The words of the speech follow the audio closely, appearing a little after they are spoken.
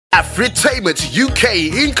ALFRED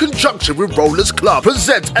UK, in conjunction with Rollers Club,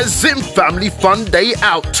 presents a Zim Family Fun Day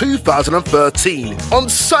Out 2013 on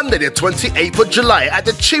Sunday the 28th of July at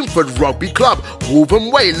the Chingford Rugby Club,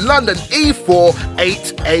 Waltham Way, London, E4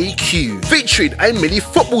 8AQ. Featuring a mini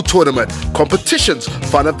football tournament, competitions,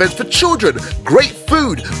 fun events for children, great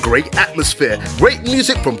food, great atmosphere, great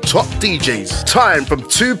music from top DJs. Time from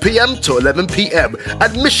 2 PM to 11 PM.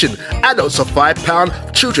 Admission, adults are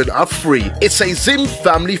 £5, children are free. It's a Zim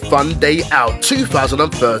Family Fun Day Out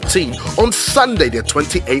 2013 on Sunday the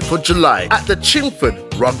 28th of July at the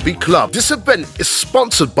Chingford Rugby Club. This event is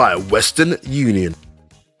sponsored by Western Union.